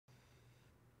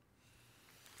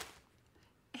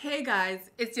Hey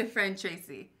guys, it's your friend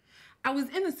Tracy. I was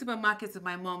in the supermarket with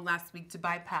my mom last week to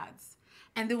buy pads,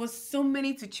 and there was so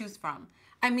many to choose from.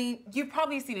 I mean, you've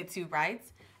probably seen it too, right?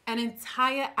 An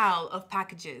entire aisle of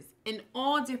packages in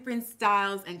all different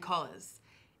styles and colors.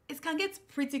 It can get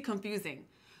pretty confusing,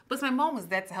 but my mom was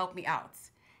there to help me out.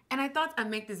 And I thought I'd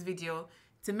make this video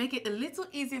to make it a little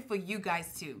easier for you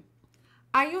guys too.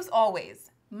 I use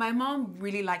Always. My mom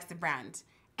really likes the brand,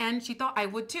 and she thought I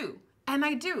would too, and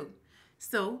I do.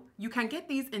 So you can get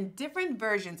these in different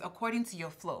versions according to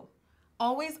your flow.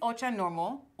 Always Ultra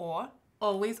Normal or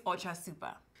Always Ultra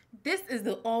Super. This is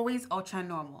the Always Ultra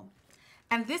Normal.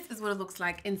 And this is what it looks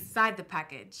like inside the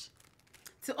package.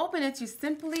 To open it, you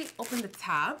simply open the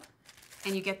tab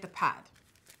and you get the pad.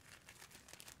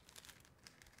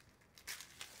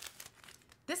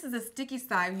 This is a sticky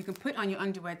side you can put on your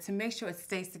underwear to make sure it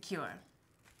stays secure.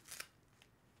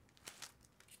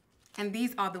 And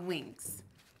these are the wings.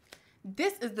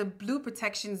 This is the blue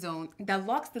protection zone that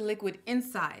locks the liquid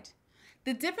inside.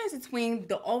 The difference between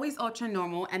the Always Ultra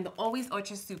Normal and the Always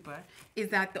Ultra Super is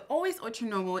that the Always Ultra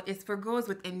Normal is for girls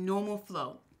with a normal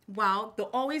flow, while the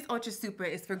Always Ultra Super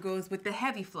is for girls with the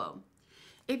heavy flow.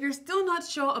 If you're still not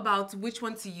sure about which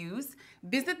one to use,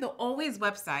 visit the Always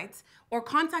website or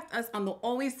contact us on the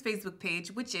Always Facebook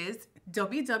page, which is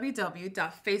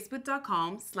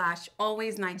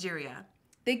www.facebook.com/alwaysnigeria.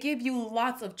 They give you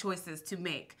lots of choices to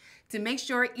make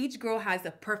sure each girl has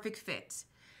a perfect fit.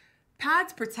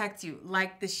 Pads protect you,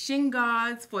 like the shin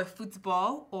guards for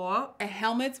football or a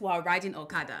helmet while riding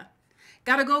Okada.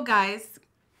 Gotta go, guys.